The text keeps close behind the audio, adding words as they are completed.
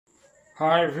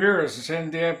Hi viewers,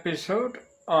 in the episode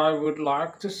I would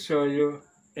like to show you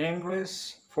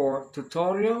English for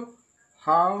tutorial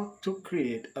how to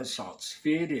create a short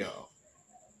video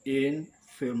in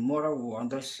Filmora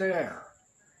Wondershare.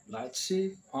 Let's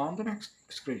see on the next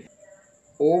screen.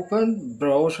 Open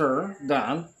browser,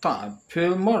 then type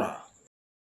Filmora.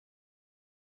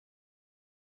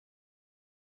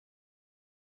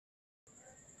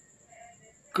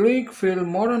 Click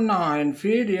Filmora9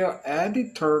 video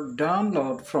editor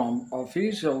download from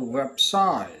official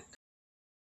website.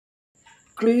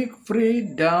 Click free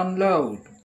download.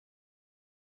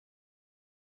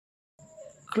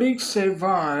 Click Save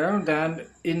File, then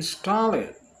install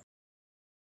it.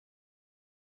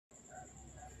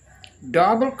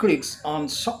 Double click on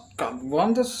shortcut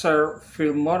Wondershare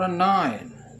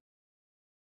Filmora9.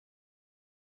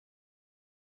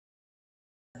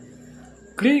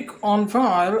 Click on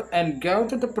File and go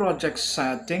to the project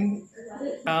setting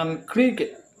and click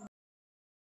it.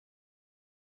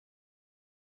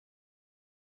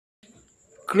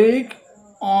 Click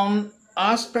on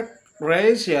aspect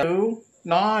ratio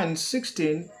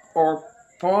 9:16 or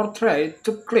portrait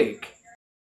to click.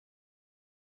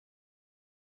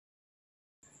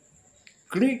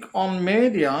 Click on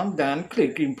media, then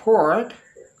click import.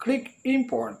 Click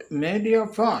import media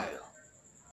file.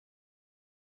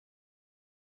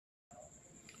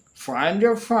 Find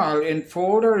your file in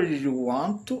folder you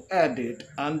want to edit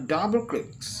and double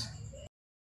clicks.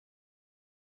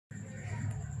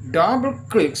 Double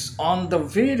clicks on the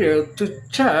video to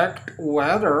check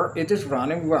whether it is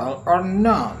running well or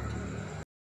not.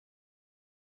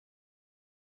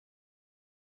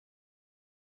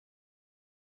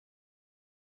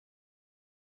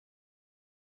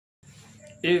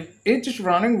 If it is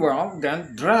running well,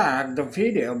 then drag the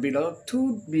video below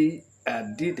to be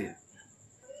edited.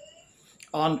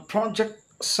 On project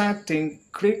setting,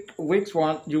 click which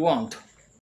one you want.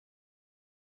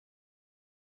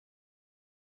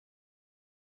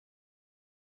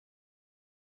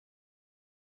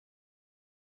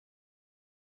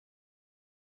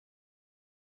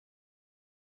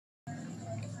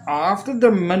 After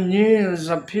the menus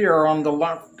appear on the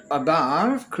left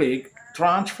above, click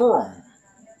Transform.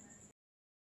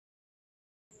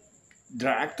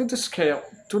 Drag to the scale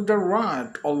to the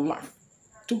right or left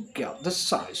to get the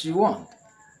size you want.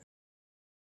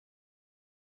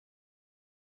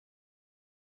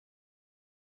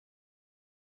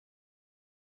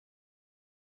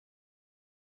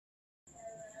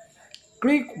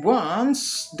 Click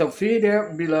once the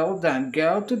video below, then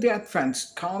go to the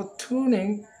advanced color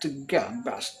tuning to get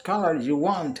best color you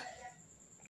want.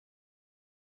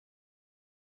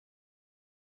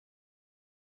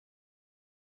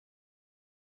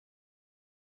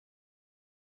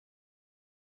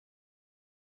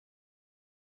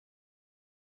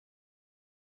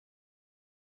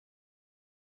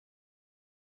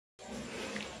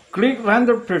 Click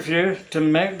render preview to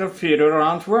make the video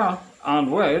run well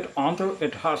and wait until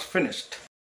it has finished.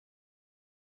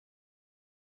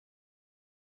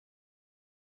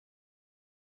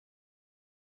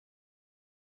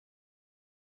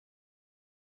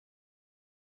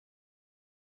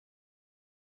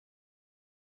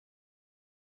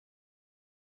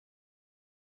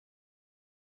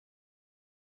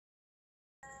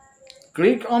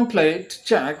 Click on play to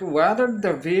check whether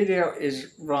the video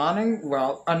is running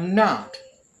well or not.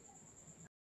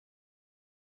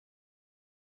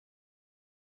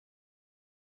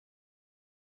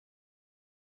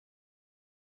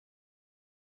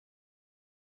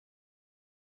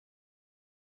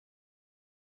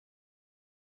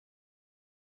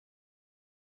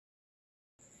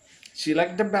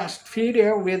 Select the best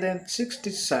video within 60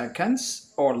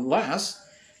 seconds or less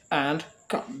and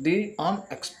cut the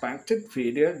unexpected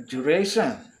video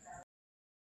duration.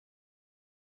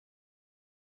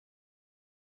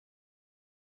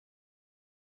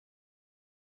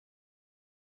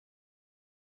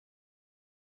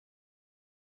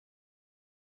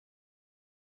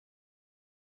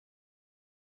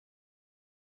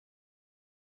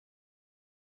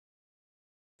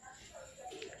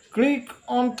 Click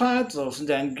on titles,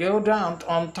 then go down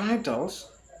on titles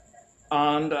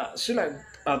and select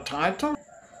a title.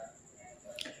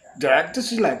 Drag the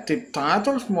selected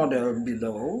titles model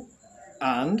below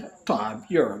and type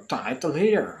your title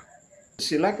here.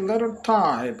 Select letter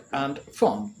type and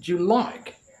font you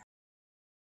like.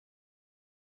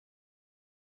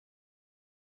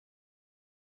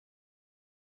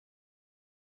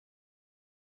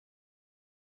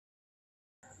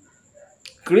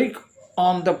 Click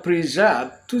on the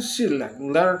preset to select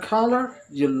letter color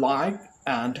you like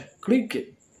and click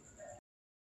it.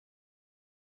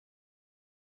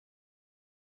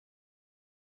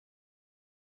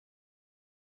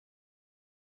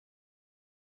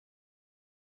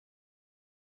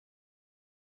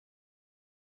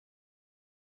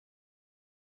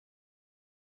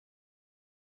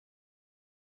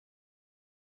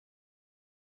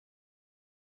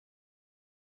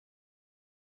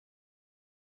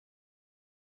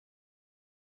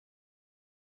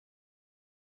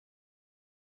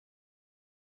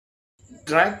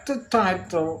 Drag the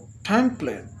title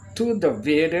template to the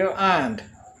video and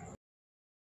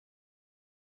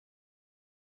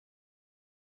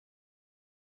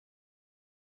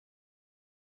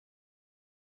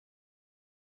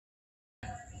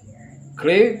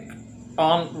click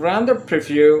on Render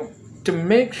Preview to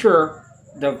make sure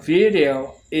the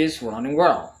video is running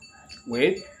well.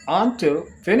 Wait until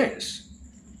finish.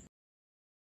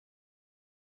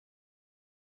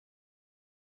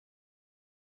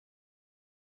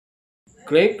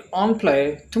 Click on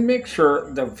Play to make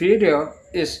sure the video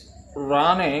is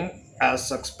running as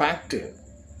expected.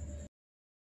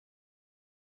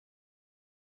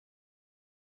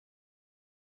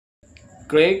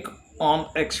 Click on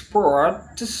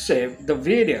Export to save the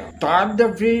video. Type the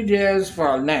video's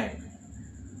file name.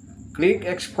 Click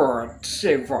Export to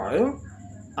save file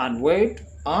and wait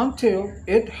until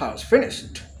it has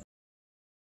finished.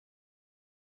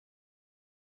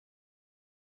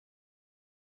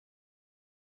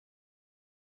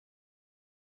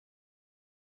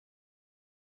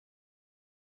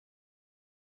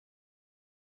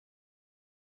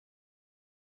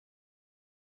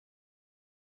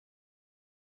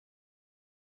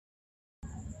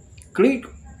 Click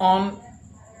on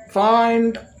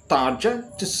Find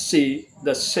Target to see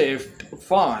the saved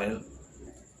file.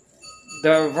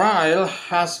 The file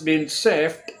has been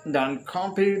saved, then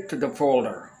copy to the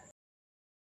folder.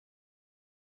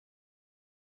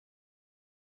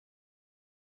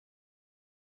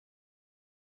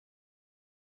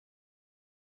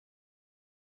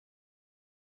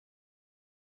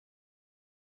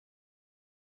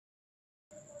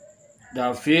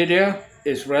 The video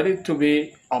is ready to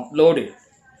be uploaded.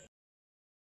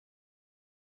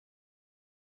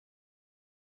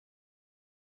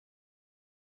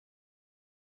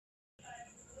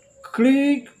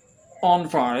 Click on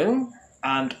File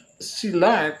and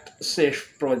select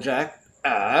Save Project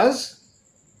as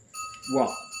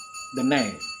well. The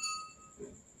name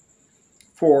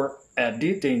for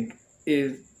editing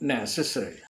if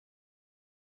necessary.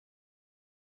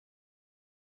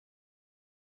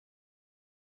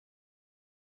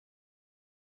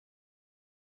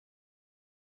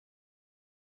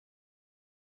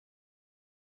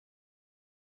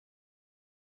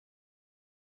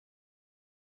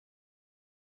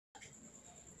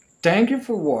 Thank you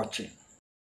for watching.